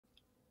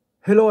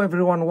Hello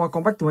everyone,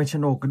 welcome back to my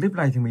channel. Clip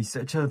này thì mình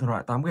sẽ chơi thể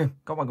loại 8 game.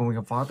 Các bạn cùng mình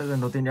khám phá tới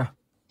game đầu tiên nha.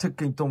 Thức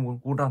Kinh Tông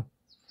Guldan.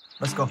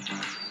 Let's go.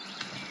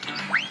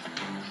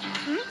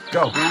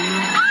 Go.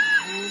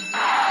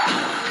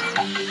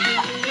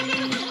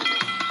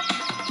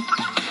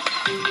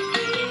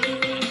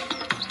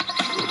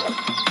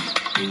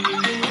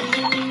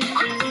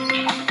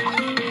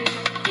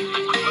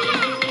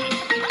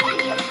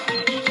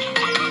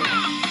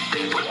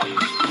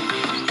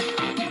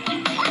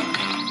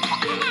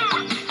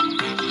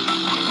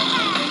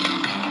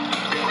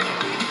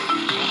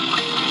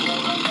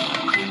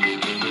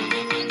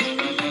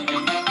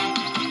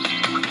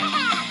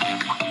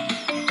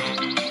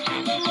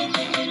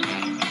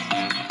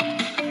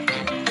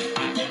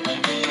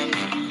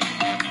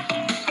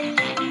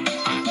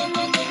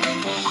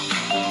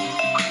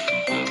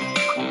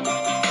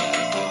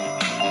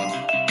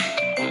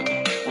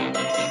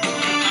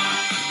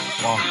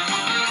 Wow,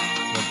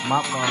 một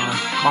map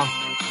băng.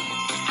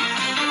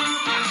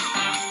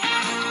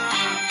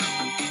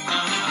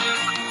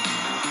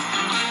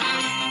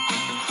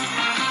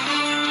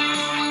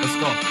 Let's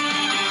go.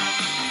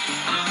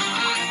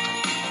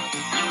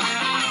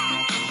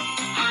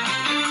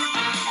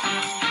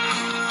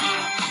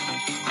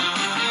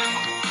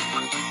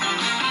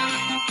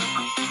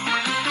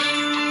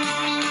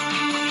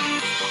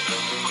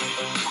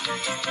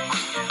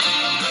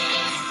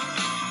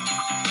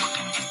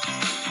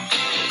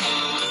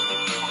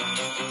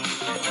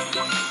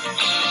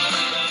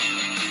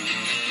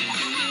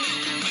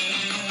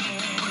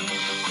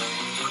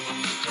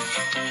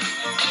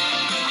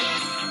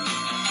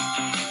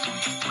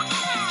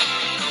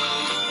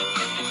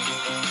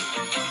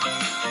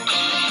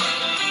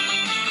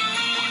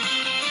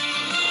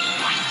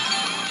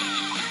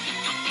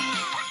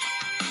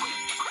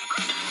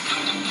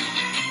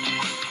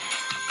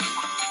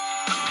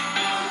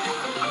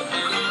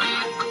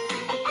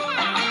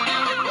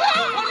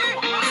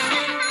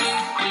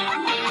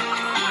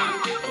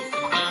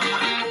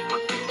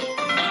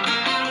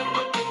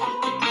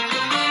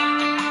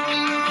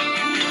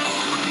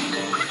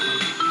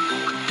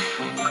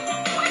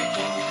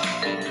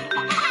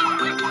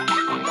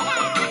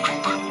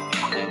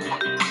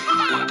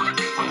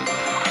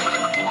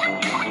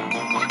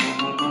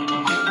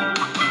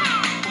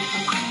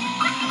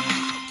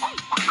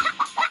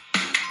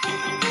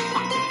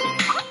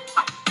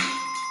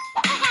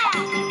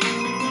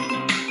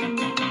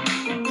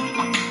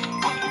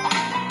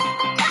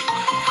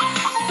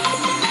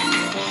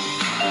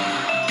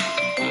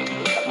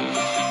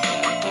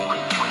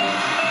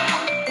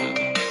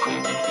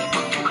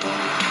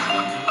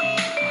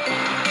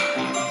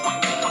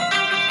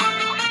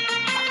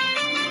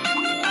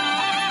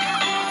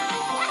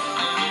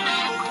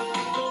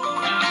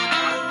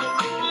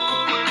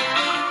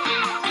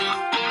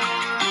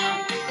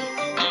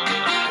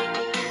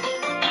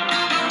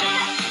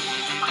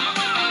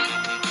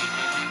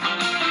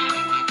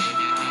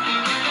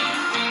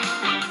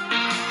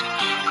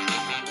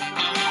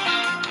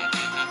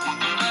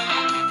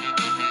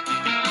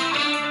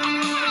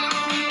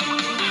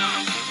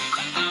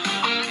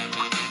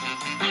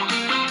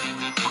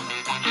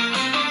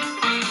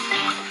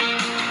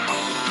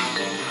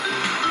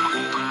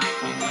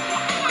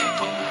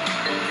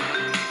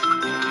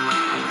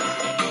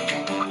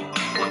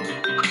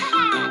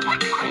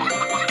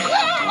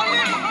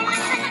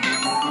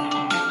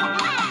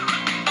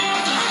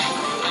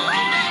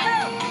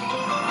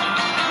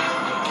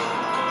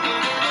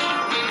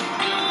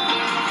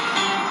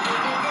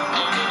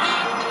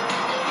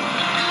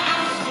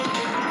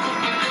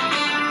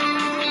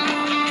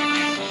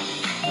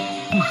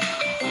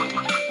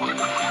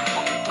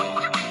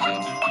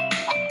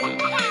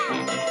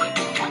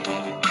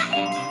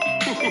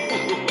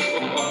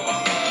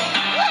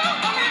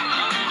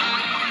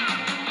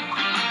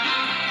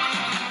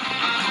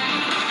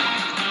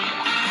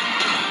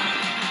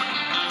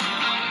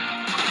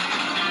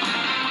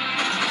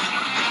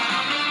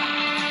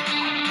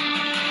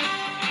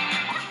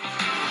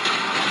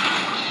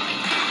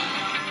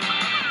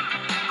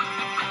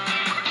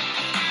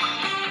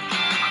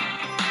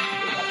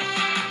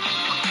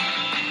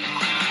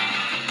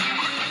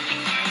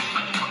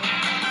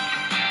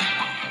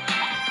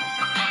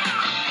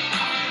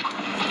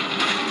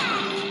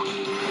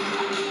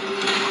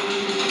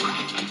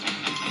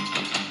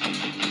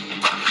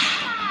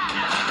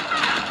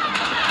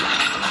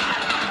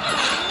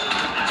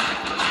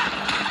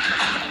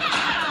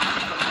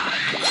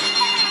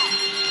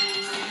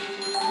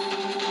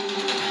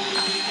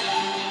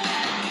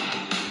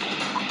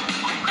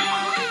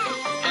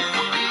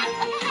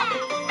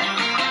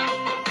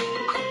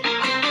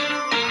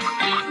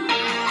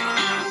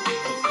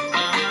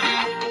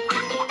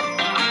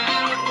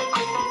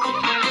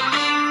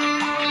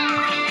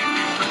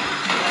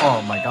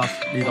 Oh my god,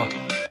 đi rồi.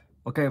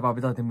 Ok, và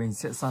bây giờ thì mình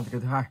sẽ sang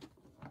cái thứ hai.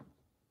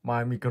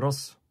 My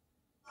Micros.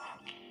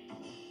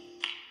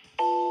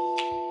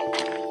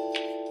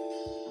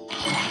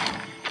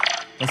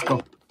 Let's go.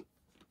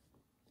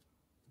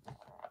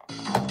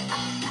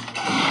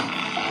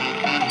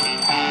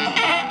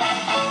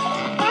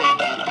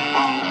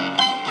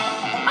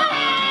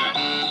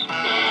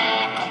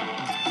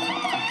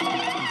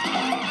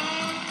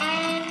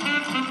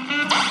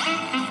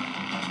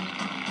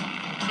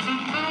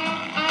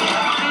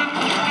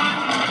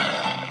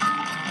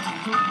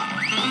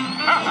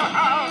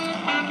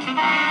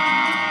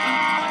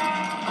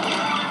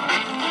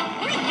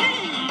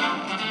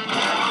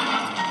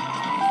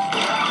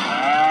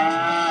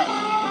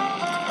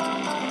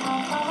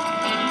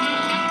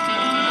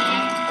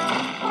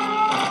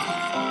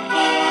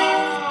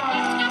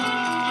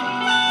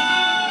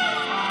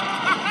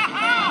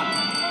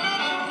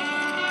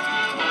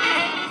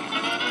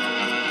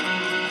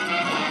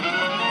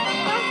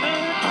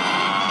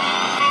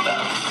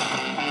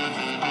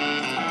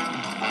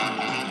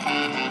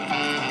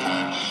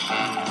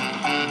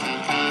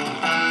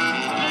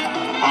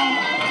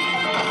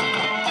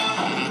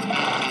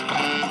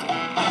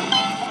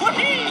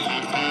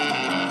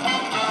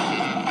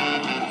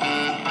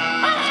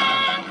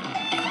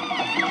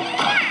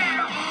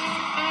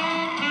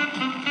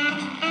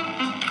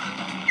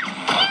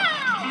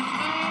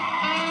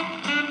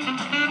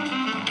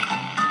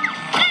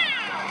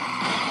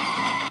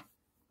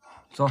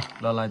 Rồi,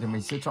 lần này thì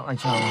mình sẽ chọn anh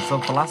chàng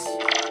Sun Plus.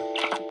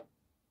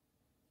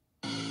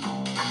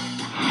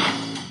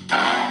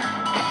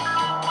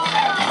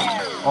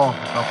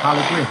 Gặp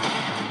Harley Quinn.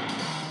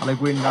 Harley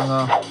Quinn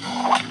đang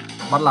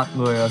bắt lạc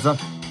người dân.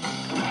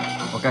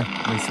 Ok,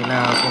 mình sẽ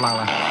là cô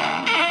làng này.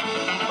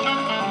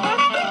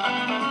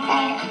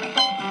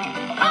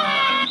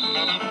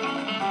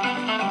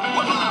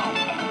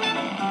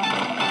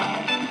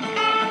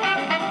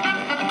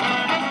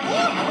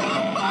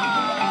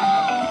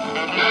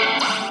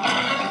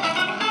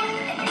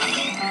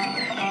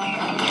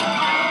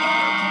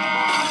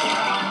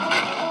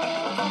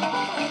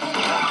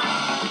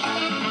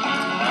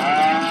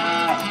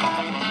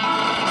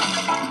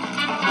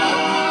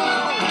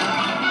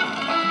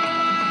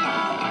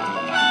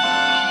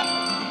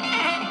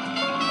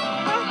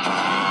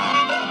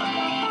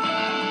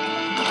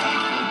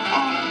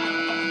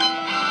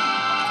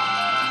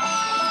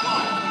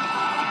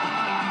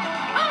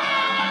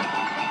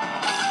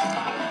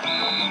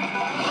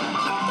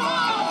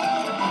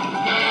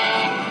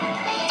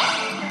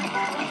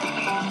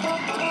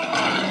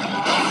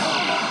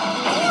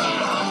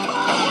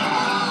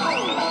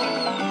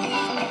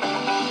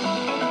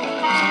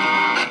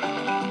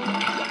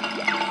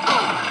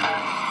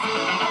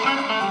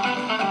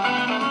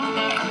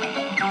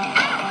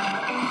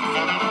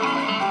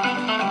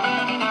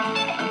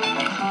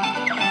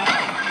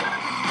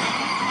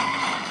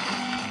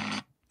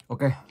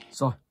 Ok,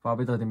 rồi, và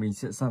bây giờ thì mình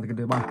sẽ sang cái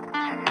thứ ba,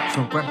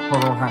 chuồng quét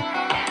Horror 2.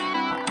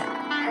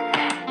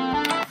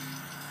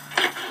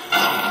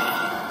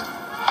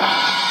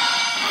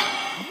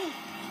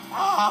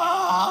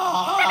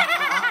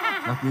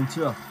 Ngạc nhiên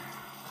chưa?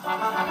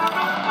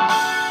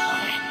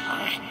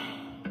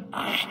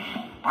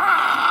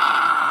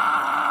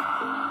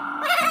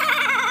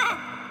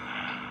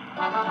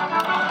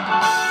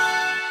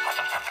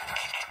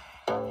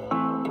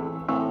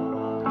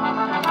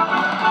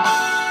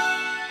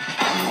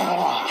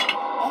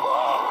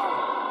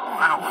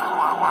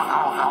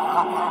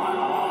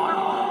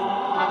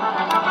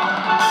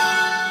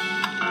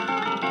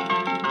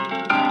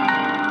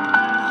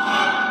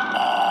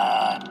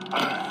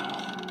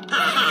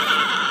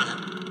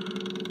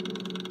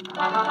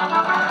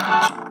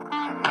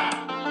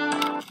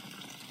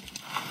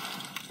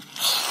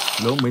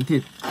 Lỗ miếng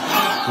thịt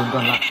dùng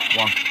gần lại.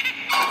 Wow,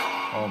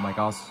 oh my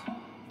god.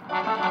 Các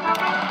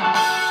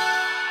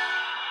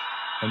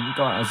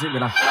bạn giết cái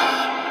này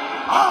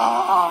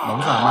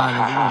đóng giả ma,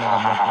 nhưng cũng là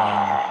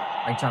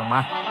một anh chàng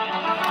ma,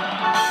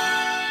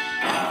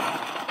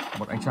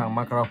 một anh chàng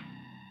macro.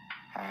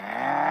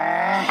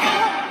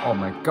 Oh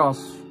my god,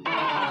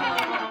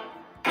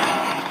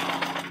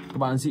 các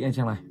bạn giết anh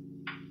chàng này.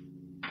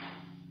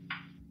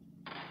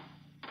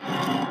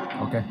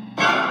 Ok,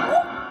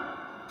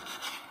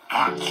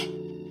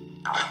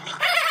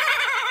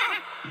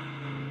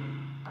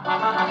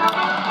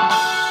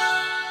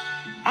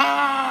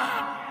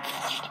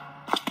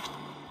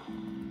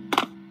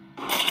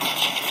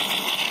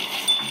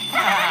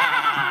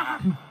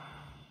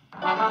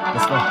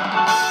 let's go.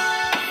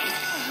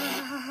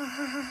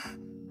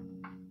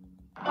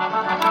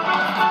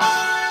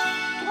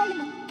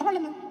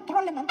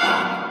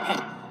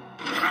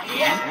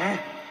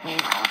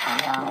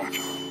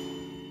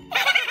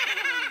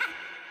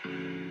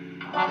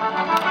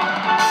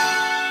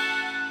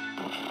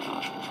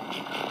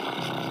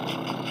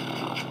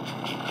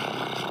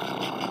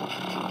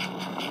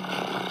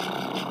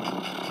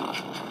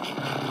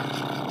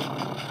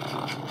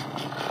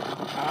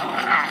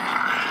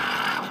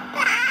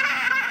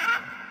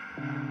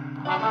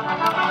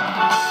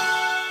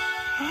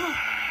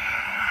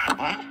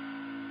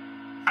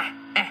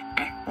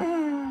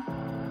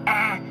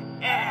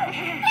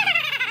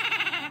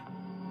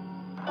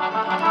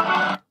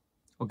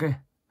 Ok,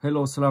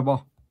 hello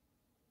Slabo.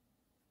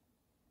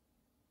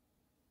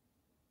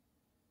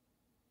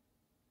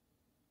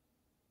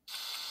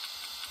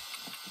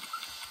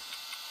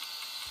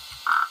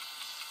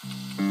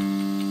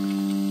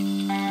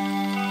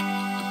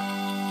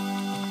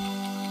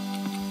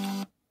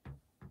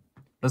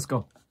 Let's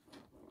go.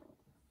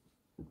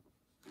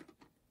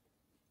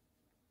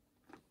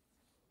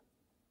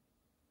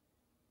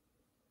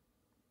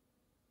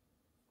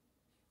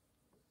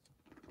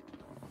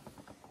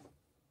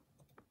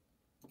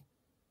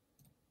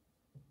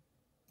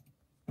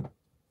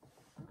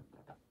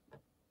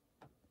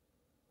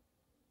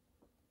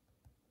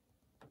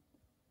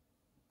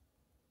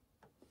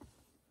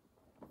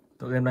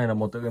 Tựa game này là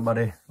một tựa game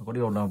 3D, có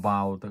điều là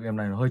vào tựa game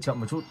này nó hơi chậm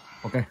một chút.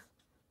 Ok,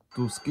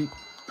 to skip.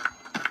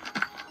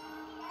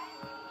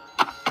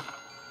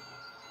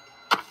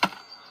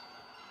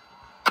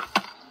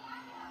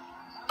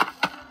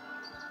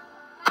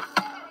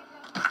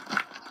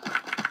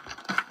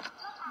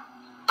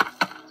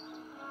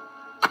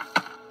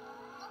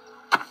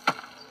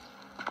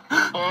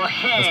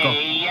 Let's go.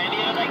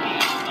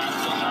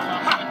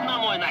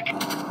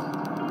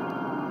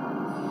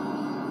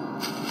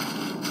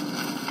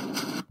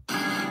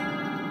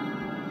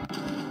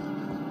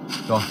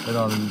 Rồi, bây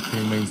giờ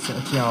thì mình sẽ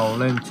trèo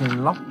lên trên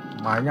lóc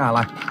mái nhà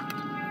này.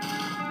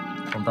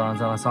 Ông ta làm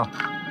ra là sao?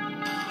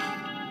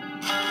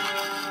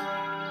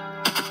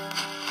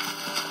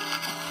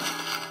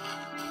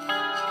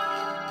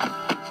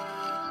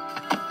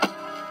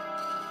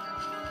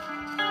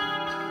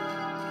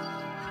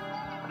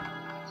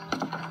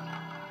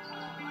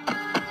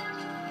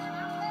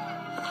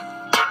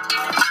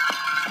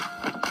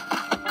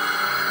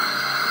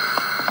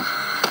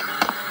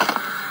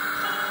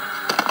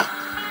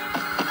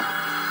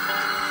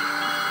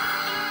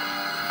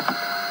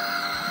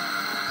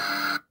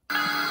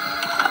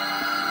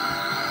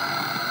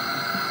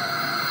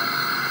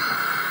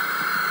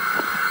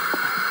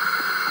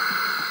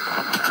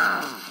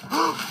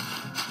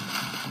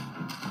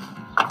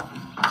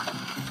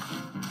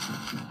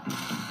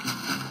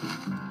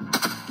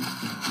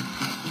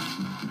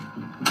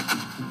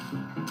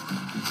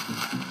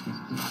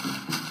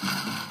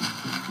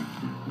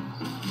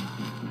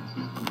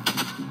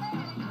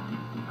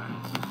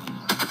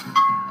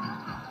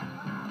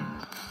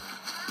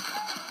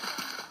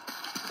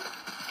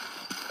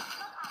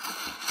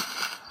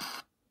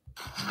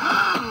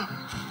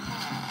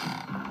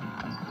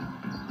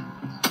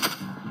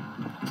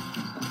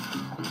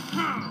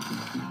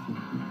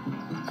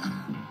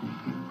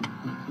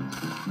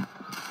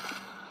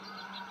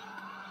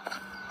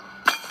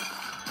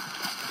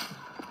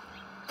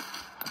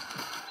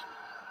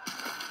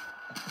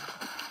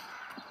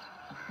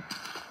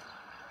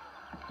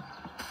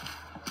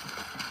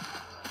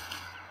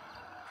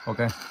 Ok,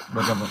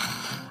 đột nhập.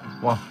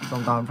 Wow,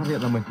 xong ta phát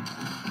hiện ra mình.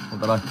 Không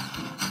ta đây.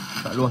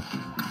 Chạy luôn.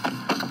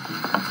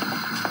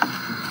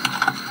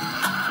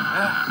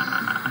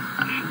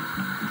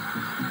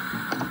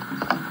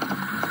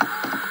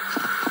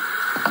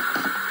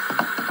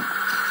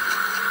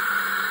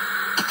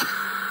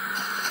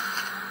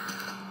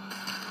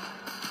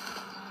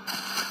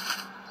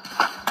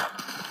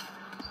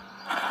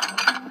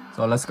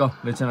 Rồi let's go,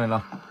 lên trên này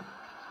nào.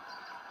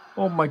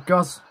 Oh my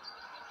god.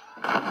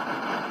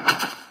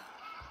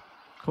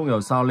 Không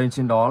hiểu sao lên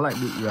trên đó lại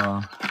bị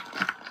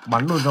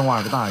bắn luôn ra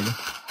ngoài cái tải chứ.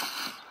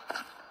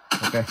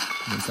 Ok,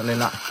 mình sẽ lên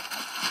lại.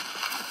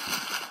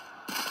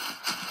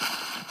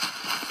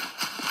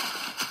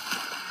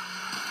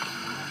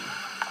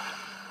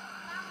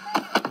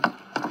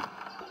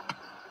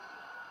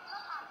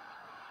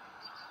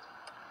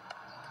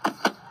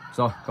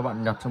 Rồi, các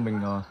bạn nhặt cho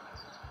mình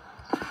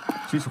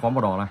chiếc chìa khóa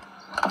màu đỏ này.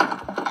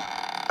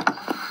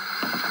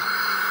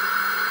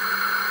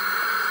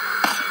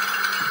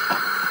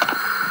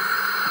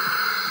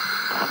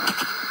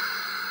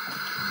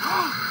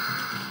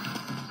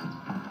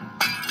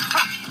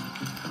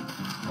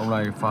 Ông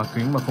này phá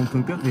kính mà không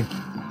thương tiếc gì.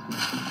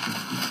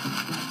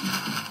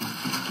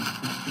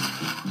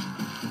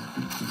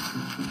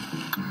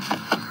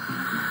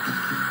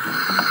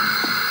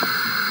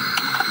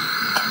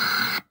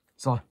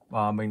 Rồi,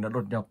 và mình đã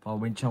đột nhập vào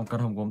bên trong căn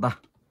hầm của ông ta.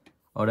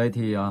 Ở đây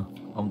thì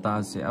ông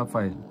ta sẽ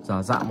phải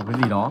giả dạng một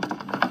cái gì đó.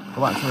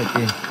 Các bạn sẽ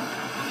phải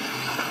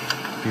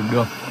tìm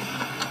được.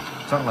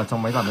 Chắc là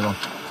trong máy giặt được rồi,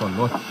 chuẩn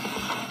luôn.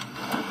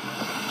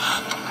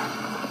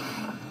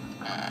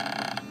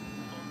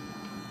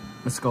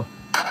 Let's go.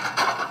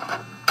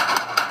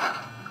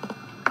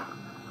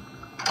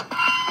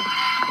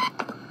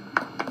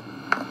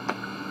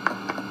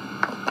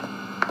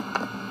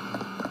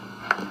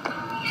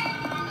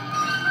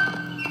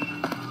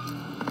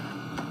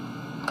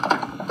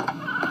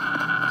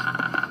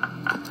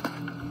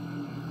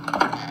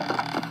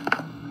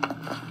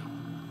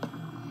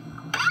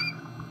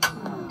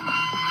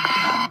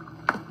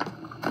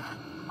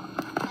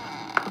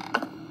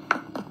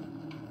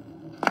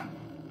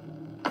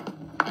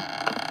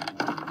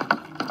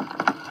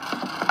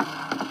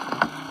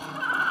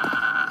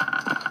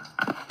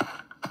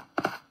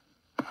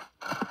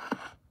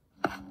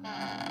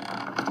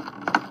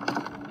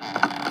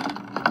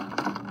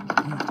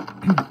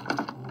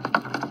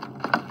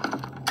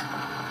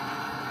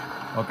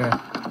 Ok.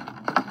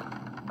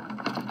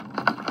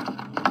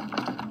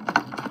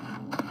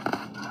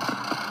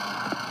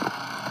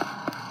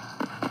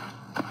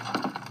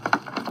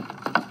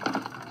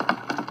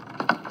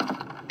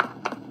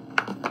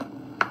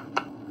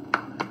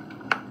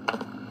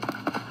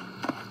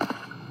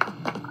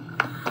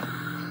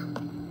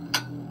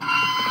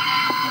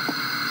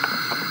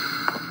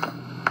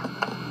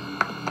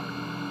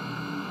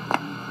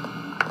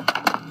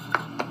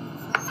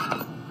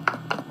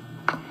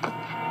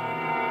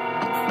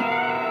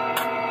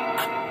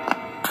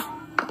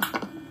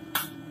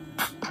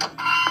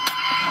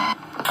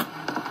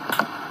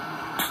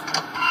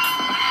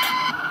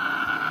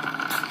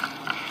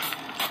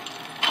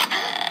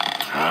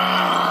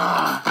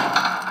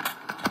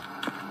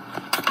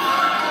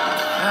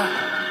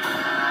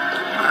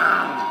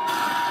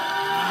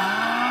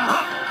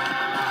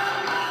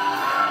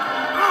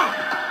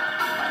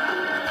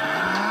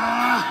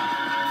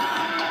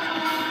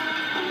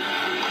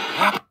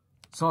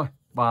 Rồi,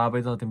 và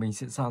bây giờ thì mình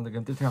sẽ sang tới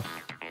game tiếp theo.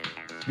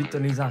 Little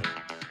Ninja.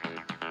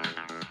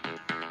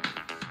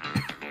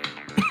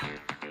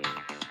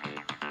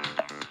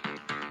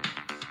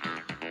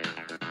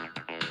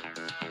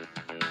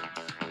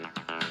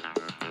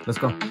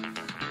 Let's go.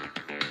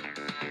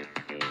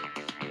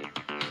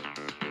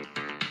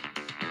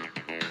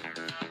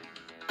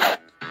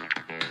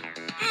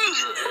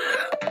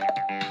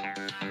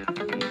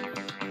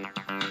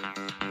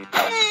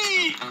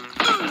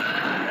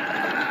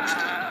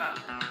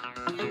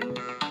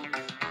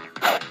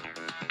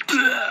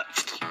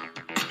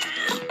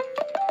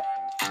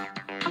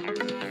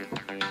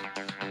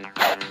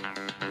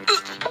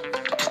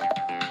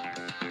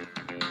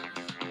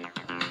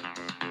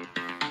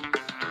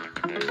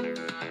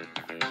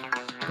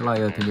 Cái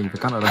này thì mình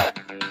phải cắt ở đây.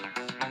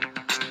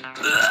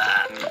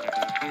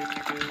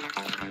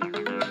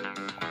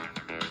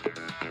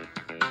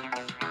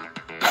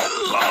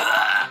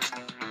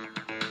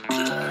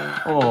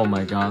 Oh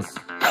my god.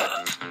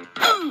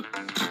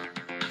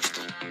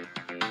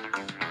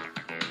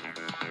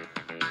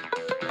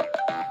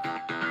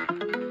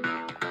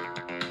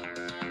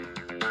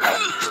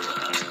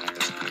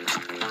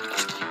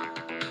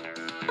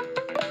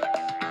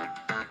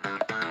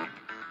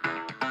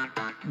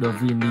 The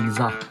V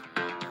Ninja.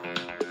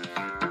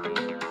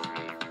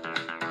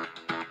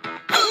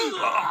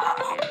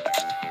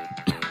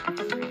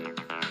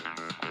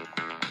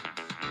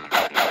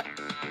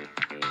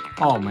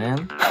 Oh man,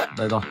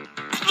 đây rồi.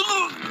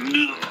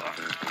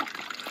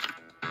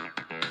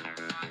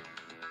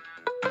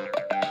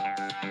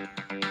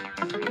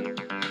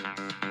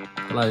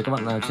 Cái này các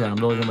bạn chèn làm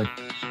đôi cho mình.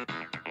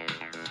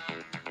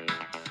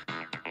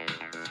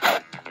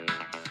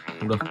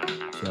 Không được,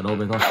 chỉ ở đâu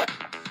về thôi.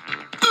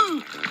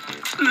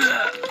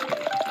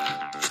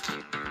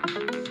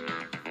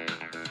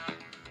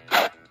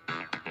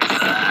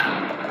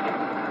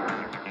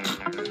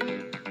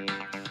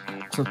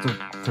 Chapter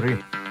 3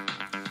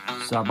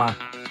 Sa 3.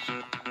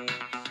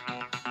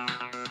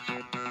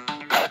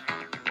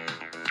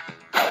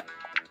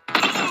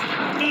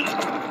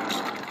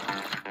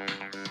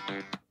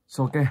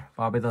 Ok,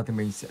 và bây giờ thì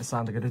mình sẽ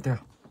sang tới cái tiếp theo.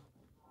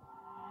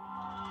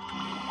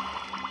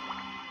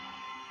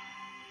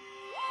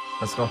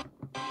 Let's go.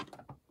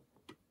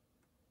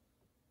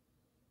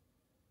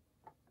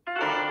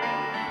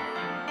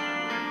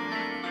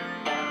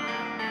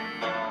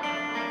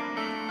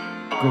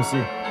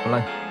 Goozy,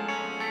 play.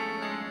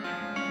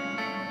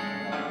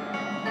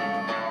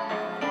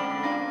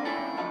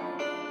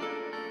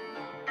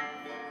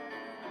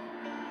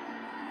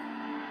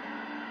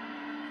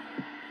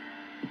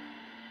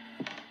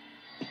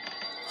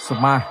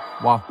 Smile,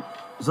 wow,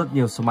 rất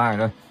nhiều smile ở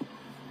đây.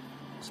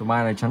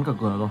 Smile này chắn cả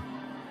cửa rồi.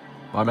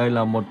 Và đây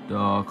là một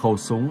khẩu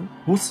súng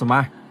hút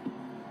smile.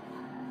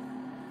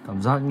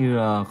 Cảm giác như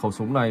là khẩu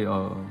súng này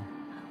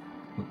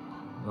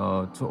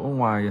ở chỗ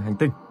ngoài hành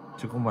tinh,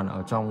 chứ không phải là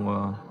ở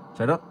trong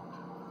trái đất.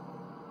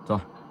 Rồi,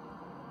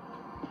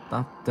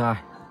 tap tai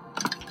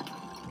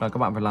là các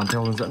bạn phải làm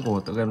theo hướng dẫn của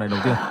tựa game này đầu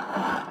tiên.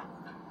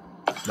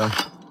 Đây,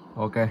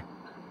 ok,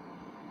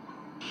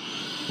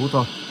 hút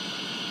thôi.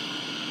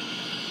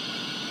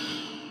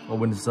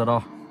 Open the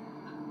door.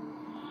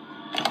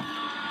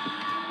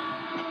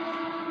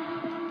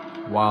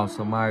 Wow,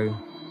 smile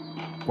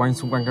quanh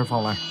xung quanh căn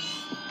phòng này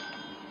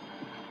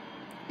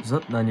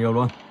rất là nhiều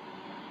luôn.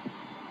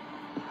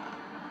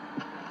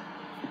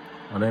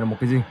 Ở đây là một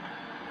cái gì?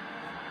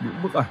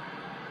 Những bức ảnh.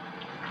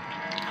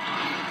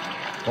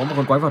 Có một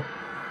con quái vật.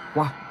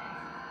 Wow.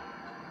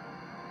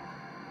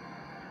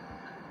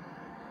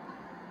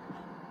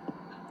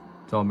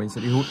 Rồi mình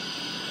sẽ đi hút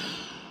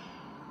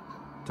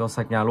cho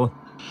sạch nhà luôn.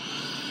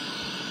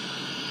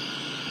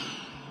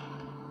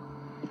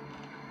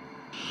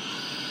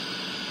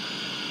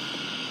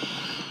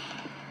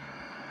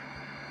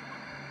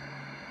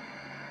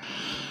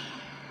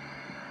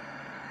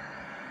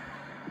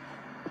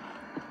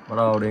 Bắt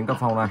đầu đến các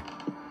phòng này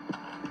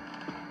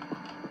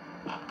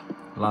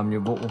làm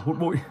nhiệm vụ hút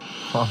bụi.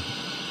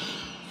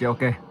 Ok,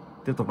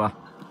 tiếp tục nào.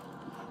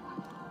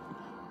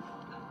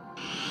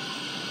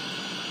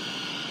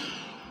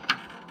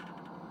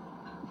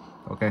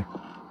 Ok,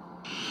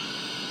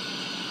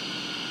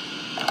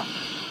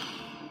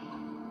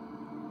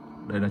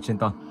 đây là trên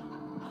tầng.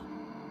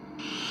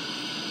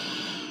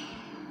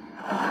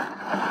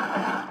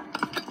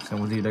 Xem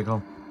có gì đây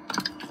không.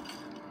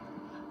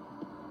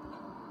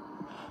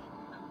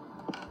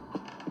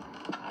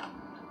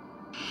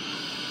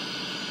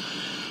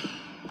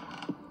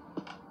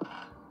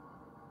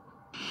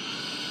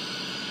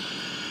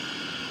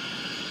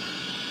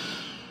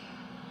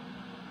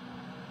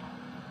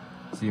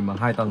 Gì mà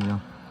 2 tầng nhá.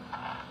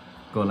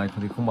 Cửa này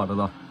thì không mở được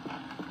rồi.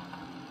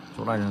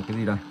 Chỗ này là cái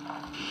gì đây?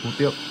 Hút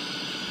tiếp.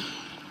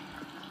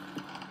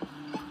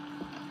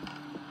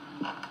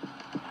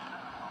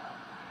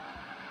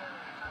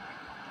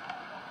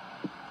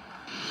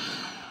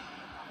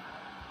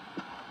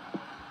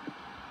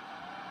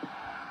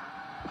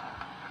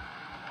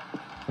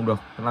 Không được,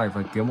 cái này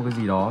phải kiếm một cái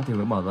gì đó thì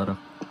mới mở ra được.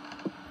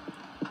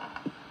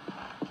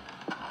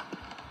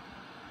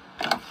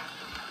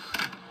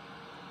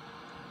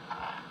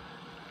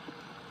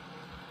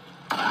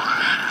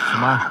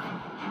 Smile.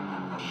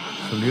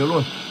 Xử lý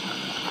luôn.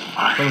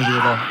 Không làm gì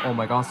rồi. Oh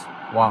my god.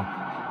 Wow.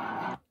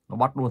 Nó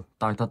bắt luôn,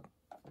 tài thật.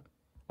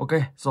 Ok,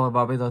 rồi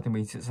và bây giờ thì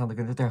mình sẽ sang tới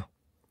kênh tiếp theo.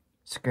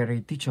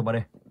 Scary Teacher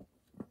 3D.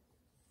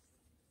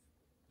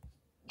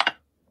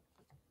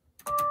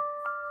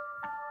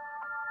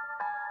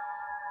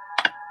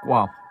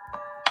 Wow.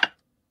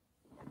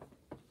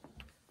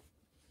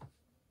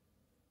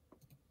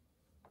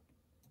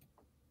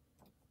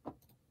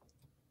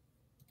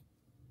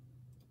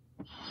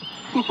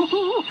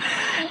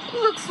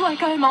 Looks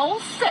like I'm all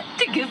set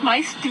to give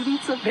my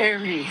students a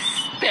very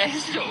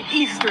special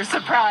Easter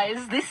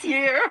surprise this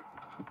year.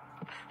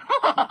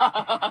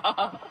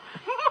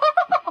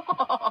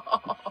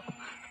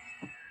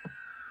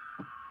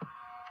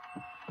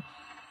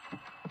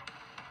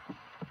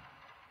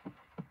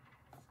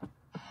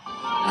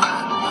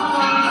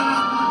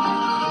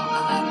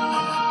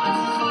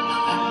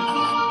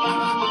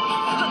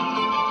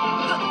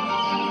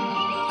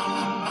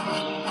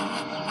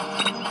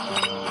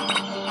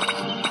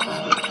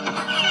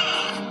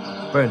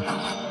 Quên.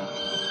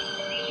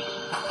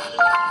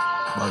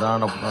 Mở ra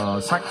đọc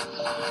sách.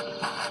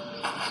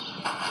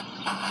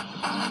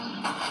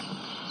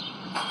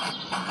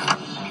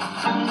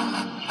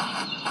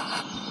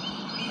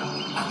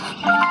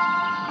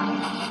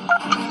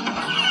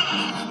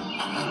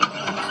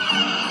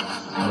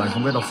 Lại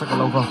không biết đọc sách có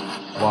lâu không.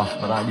 Wow,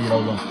 và lại đi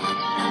lâu rồi.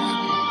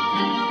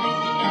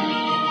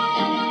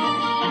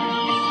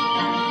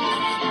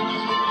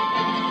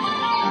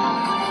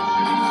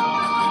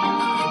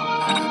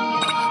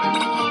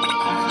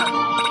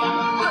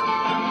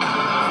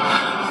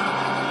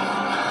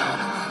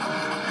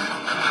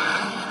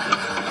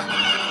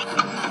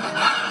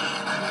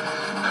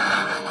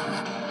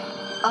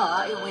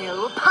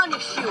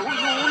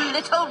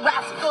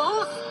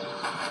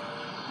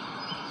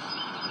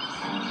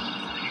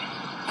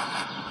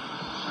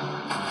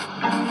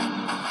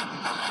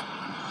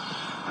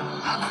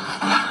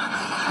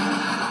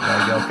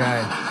 Ok,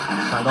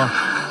 tại rồi.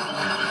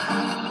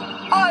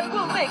 I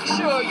will make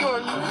sure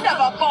you'll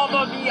never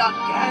bother me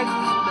again.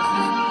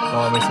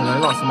 Rồi mình sẽ lấy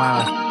lọ smile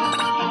này.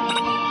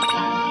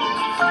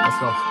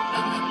 Let's go.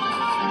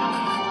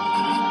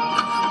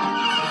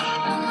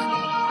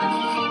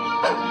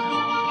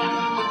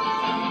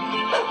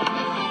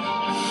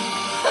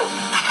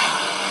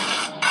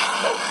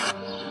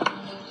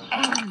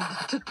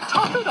 To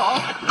top it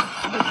off,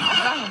 the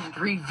grand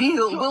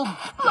reveal will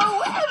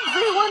blow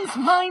everyone's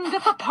mind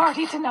at the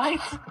party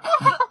tonight.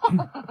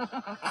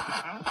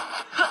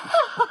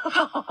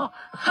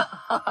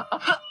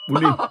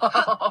 Budi.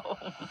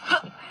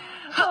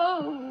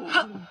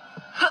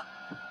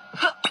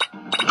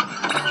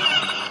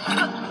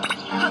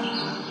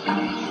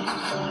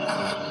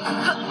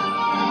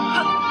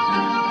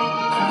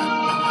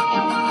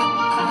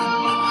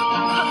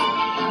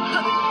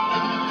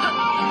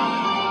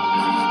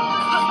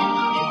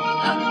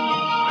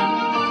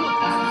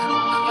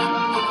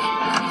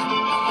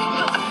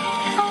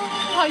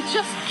 I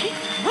just keep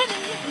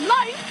winning in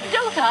life,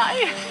 don't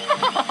I?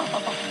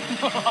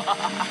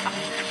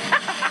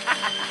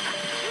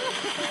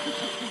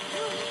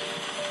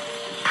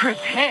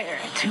 Prepare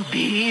to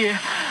be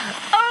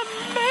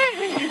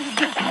amazed.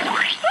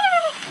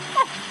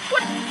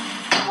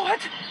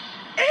 What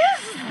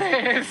is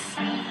this?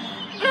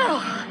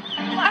 Oh,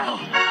 wow.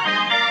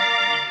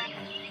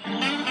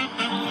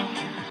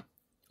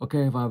 Ok,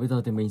 và bây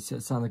giờ thì mình sẽ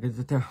sang cái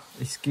tiếp theo,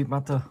 Escape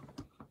Master.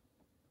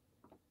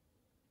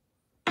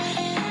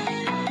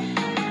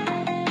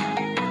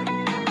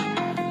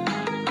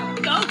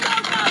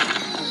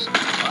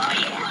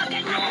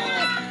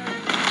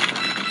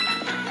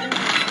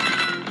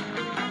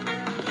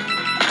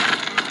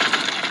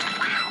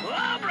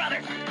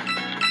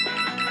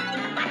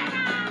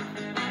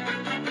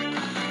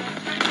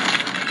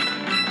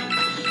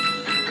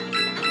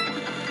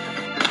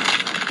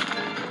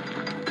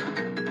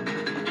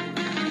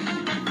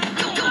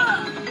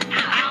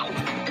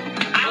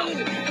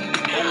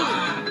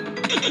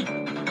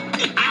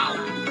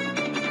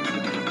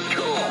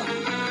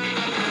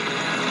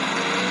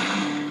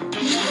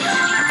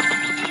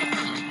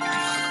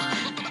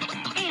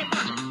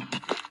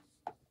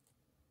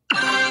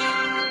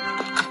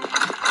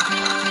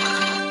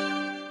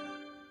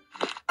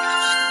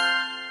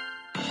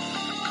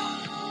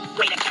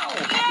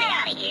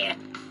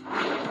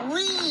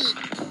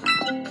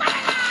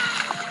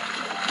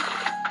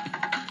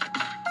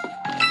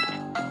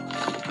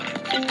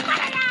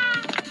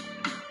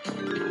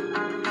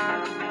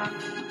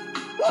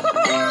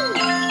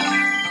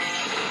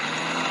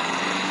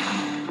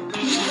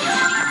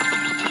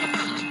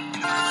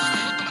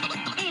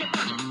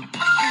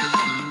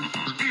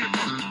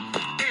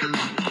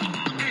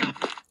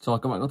 Rồi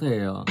các bạn có thể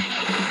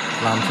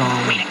làm cho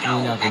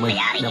ngôi nhà của mình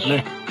đẹp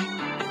lên.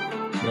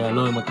 Đây là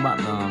nơi mà các bạn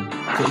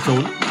chạy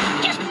trốn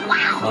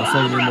và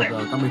xây lên một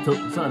căn biệt thự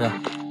rất là đẹp.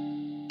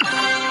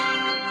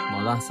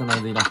 Mở ra xem là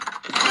gì nào.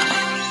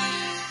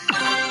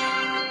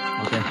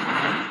 Ok.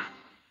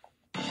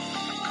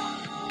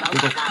 Tiếp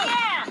tục.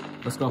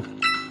 Let's go.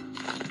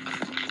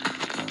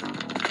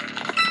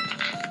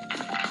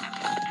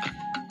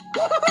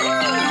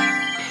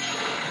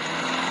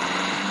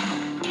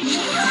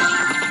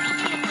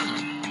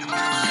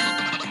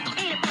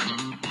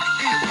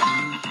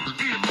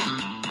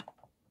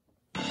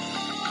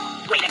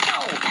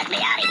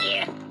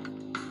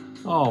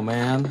 Oh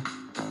man.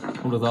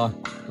 Không được rồi.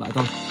 Lại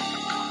thôi.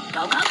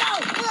 Ok.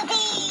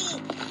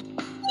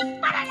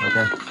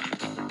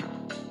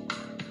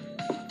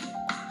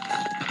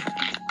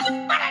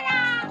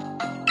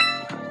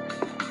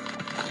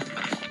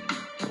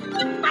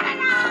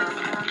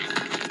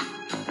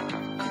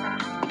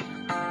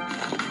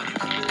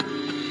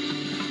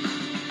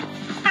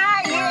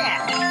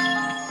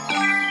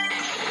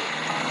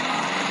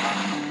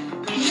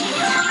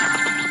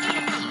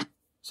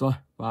 Rồi,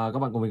 và các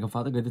bạn cùng mình khám phá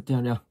tới cái tiếp theo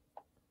nha.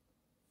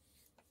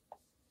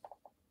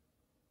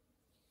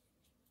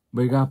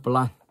 Mega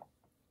Plan.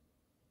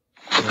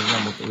 Đây là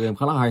một tựa game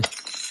khá là hay.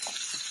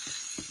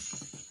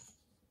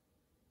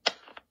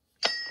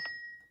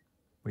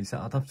 Mình sẽ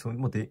thấp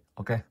xuống một tí.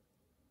 Ok.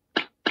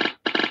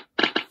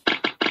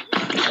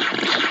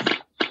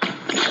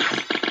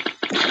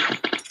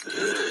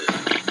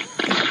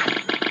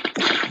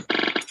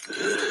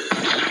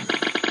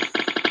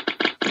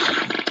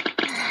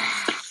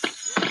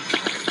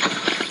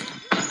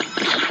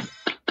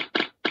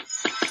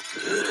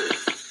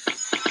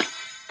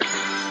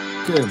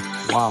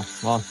 Wow,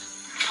 ngon.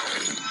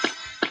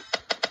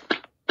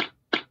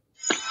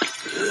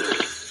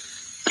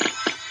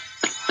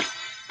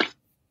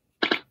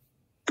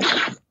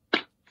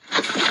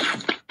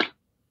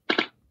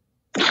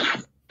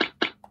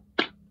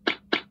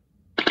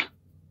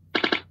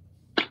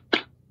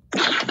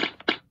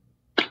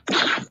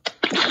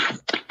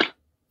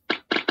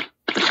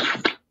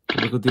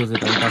 Không biết có tiêu gì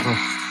tại anh ta không?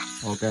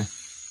 Ok.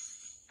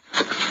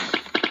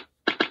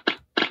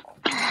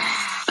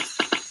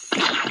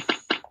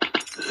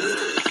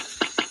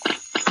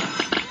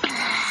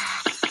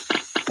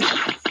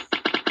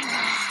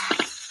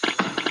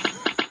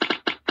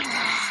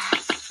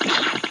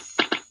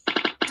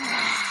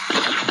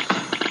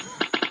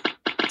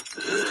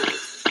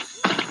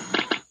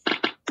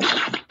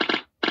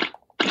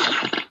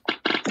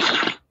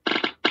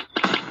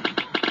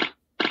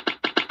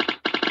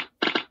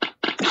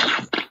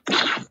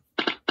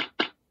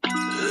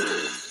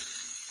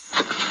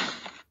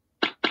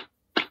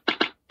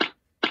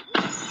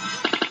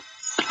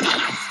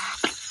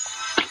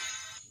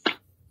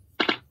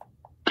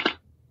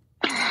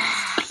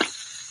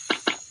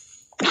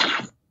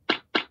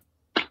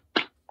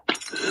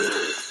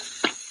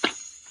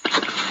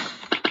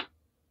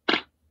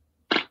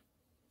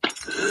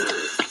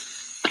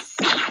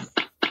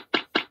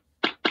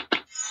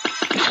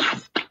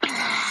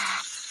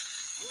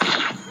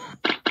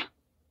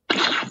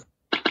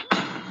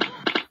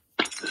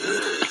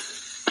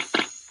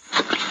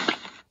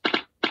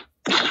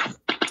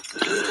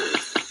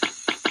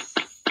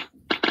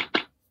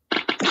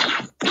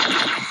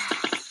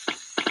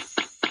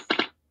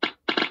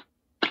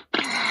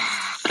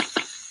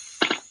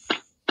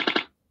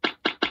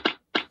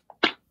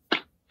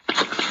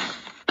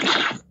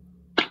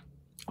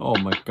 Oh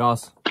my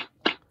god.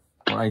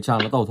 Bọn anh chàng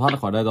đã tẩu thoát ra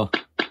khỏi đây rồi.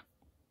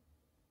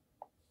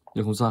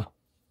 Nhưng không sao.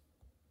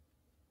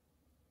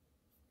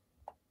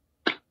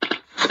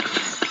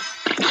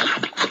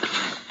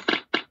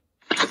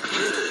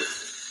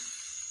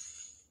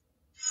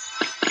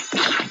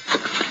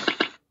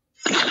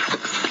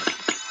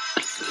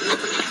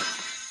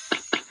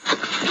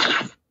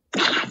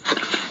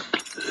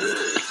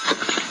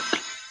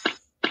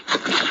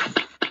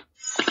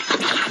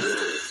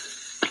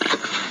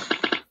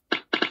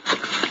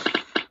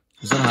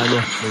 Rất hay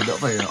luôn, mình đỡ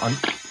phải ấn.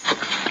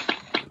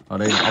 Ở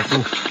đây là auto.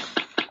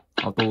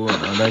 Auto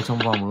ở đây trong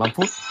vòng 5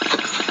 phút.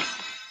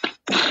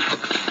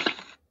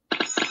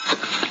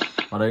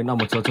 Ở đây là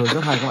một trò chơi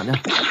rất hay các bạn nhé.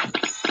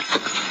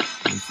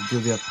 Mình sẽ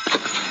tiêu diệt.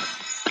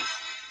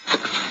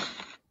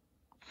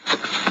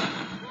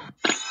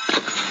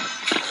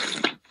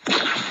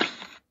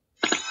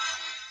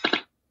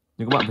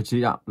 Nhưng các bạn phải chú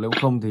ý ạ, nếu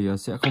không thì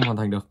sẽ không hoàn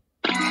thành được.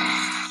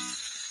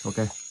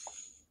 Ok.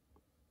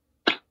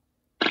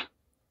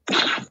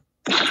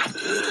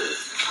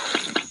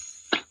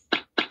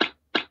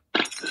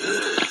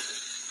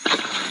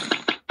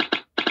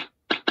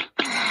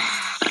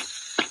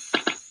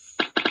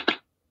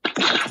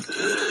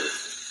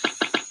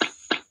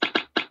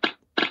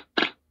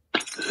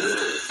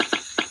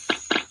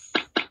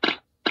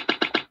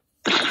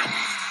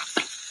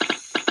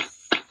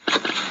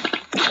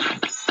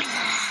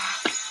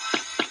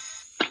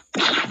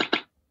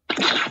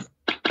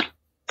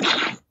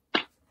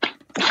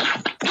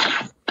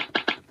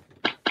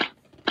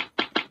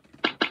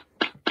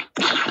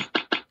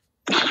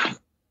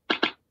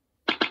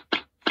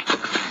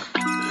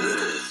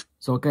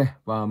 Rồi ok,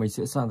 và mình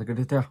sẽ sang cái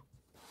tiếp theo.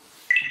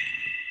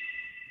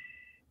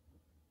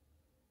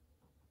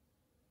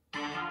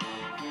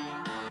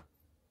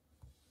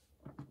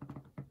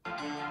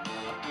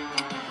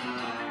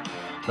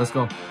 Let's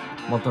go.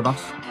 Monster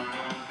Dash.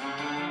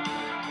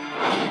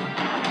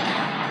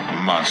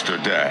 Monster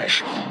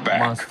Dash,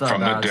 back Monster from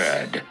Dash. the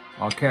dead.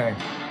 Okay.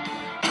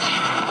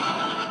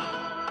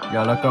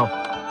 Yeah, let's go.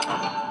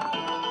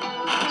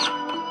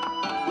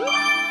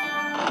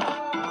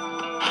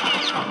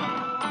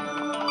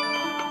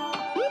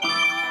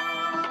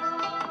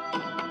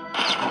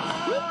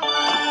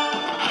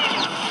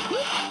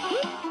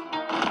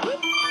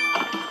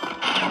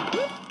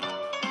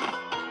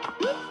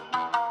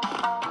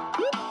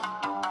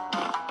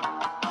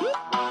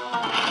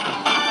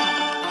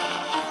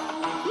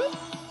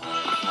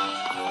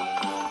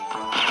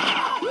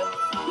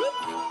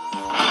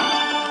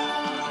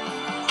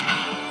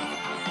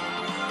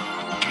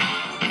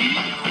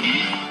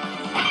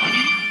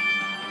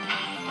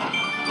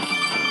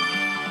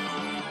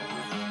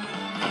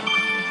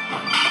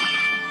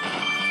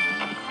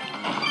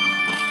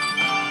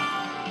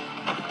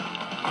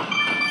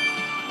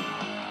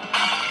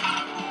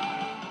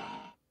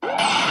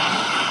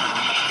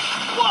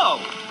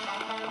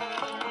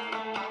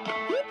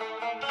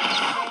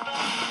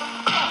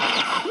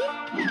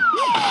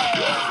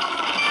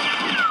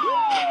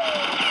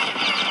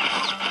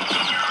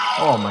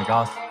 Oh my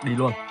god, đi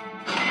luôn.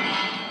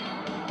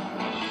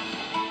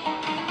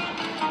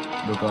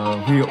 Được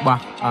huy hiệu bạc,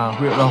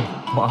 huy hiệu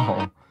đồng.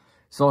 Wow.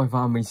 Rồi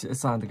và mình sẽ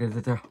sang cái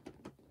tiếp theo.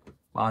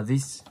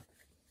 Baldis.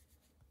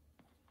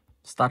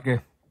 Start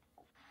game.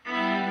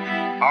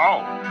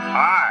 Oh,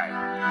 hi.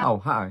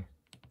 Oh, hi.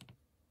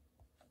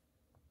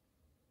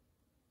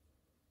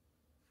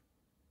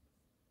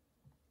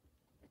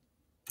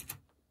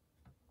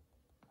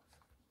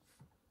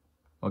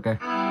 Okay.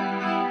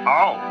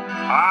 Oh,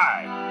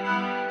 hi.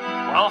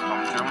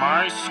 Welcome to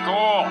my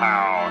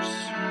schoolhouse.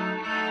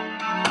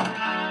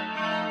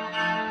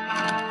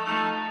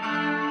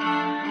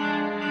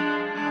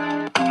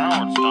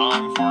 Now it's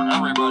time for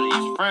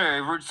everybody's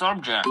favorite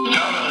subject.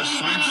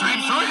 Sweep, sweep,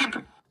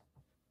 sweep.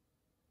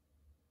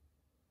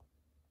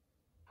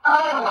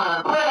 I want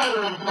to play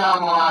with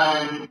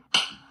someone.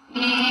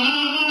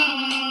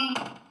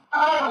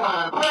 I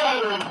want to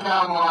play with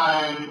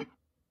someone.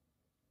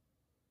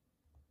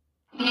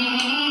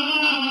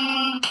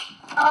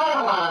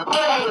 I want to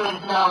play with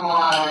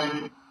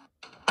someone.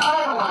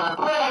 I want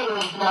to play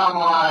with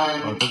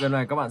someone. Ở cái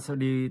này các bạn sẽ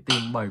đi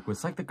tìm 7 cuốn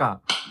sách tất cả.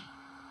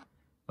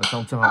 Ở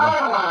trong trường hợp này.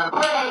 I want to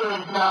play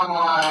with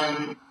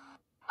someone.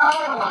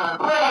 I want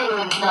to play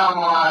with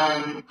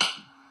someone.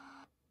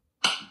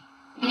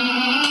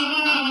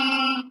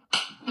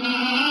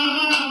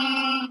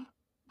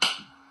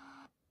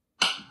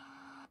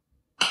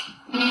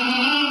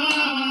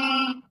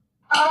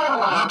 I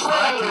want to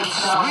play with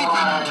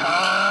someone.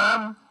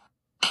 Time.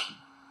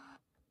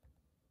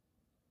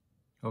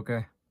 Ok.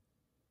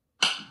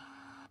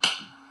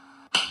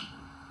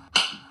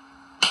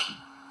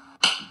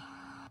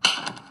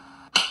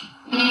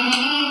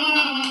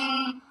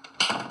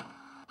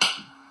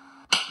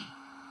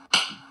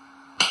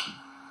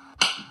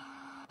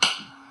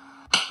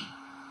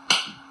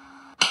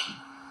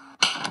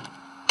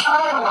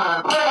 I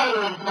want to play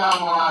with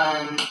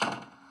someone.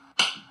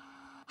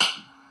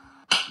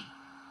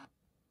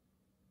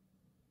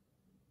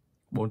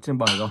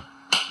 4/7 rồi.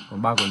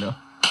 Còn 3 cuốn nữa.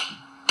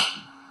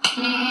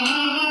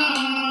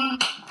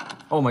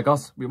 Oh my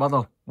god, bị bắt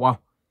rồi. Wow.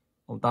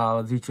 Ông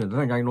ta di chuyển rất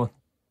là nhanh luôn.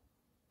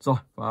 Rồi,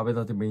 và bây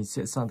giờ thì mình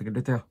sẽ sang cái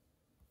tiếp theo.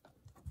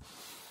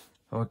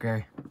 Ok.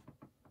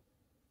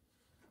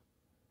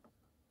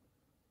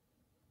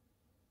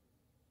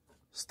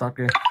 Start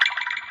game.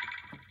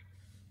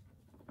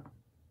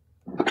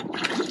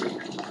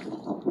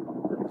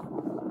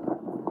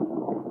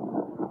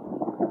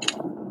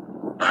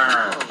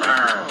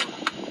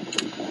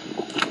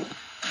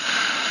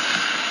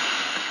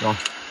 Rồi.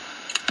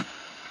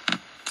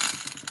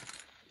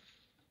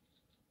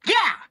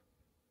 Yeah!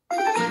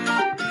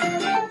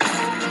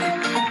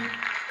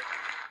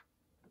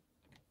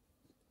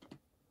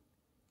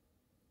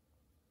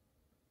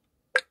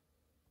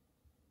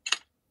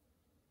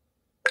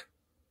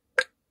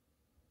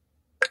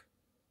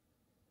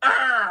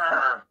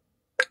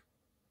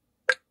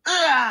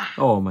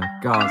 Oh my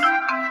god.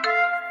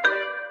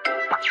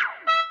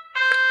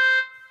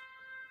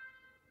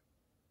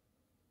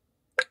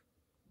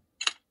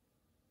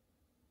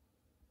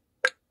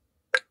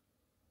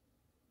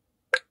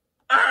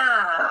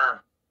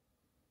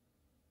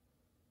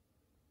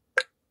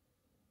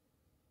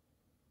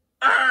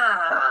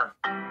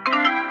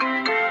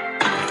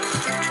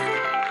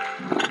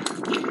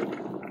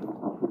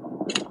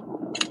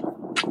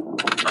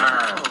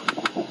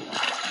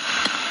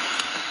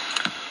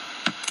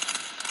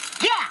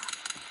 Yeah!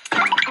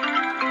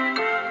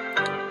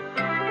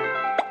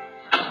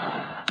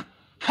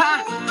 Ha!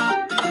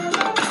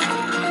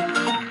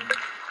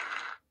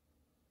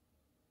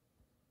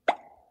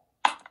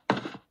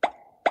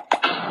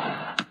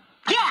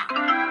 Yeah!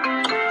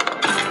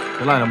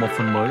 Cái này là một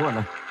phần mới các bạn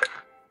này.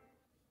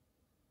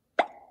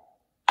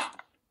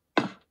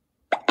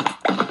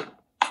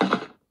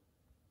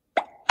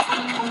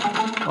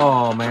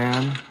 Oh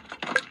man.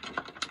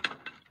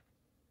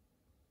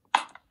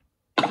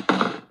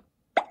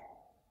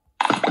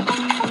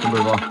 Không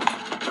được rồi.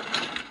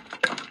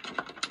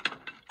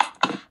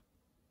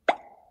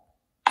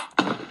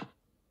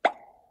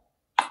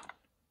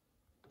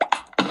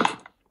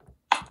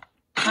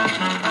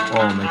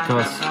 Oh my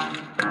god.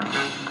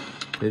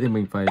 Thế thì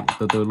mình phải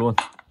từ từ luôn.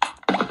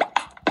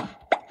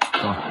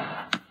 Rồi.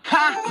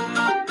 Ha!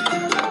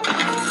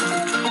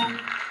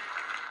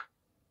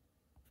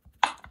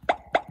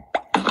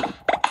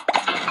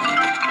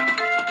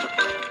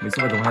 Mình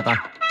sẽ phải dùng hai tay.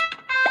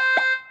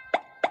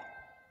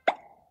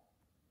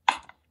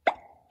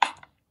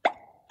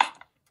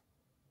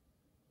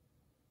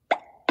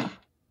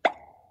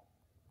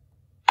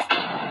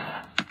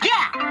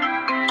 Yeah!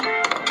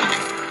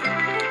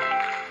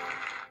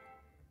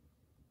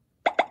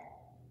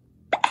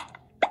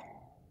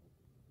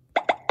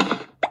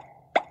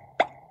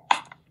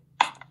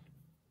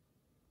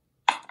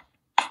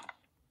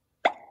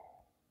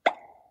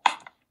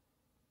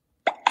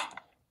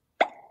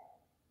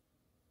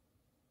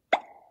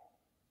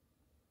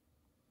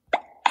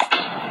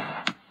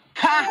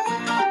 Ha!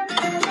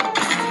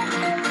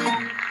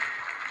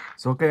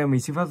 Rồi ok,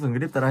 mình xin phép dừng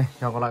clip tại đây.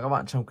 Hẹn gặp lại các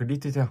bạn trong clip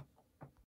tiếp theo.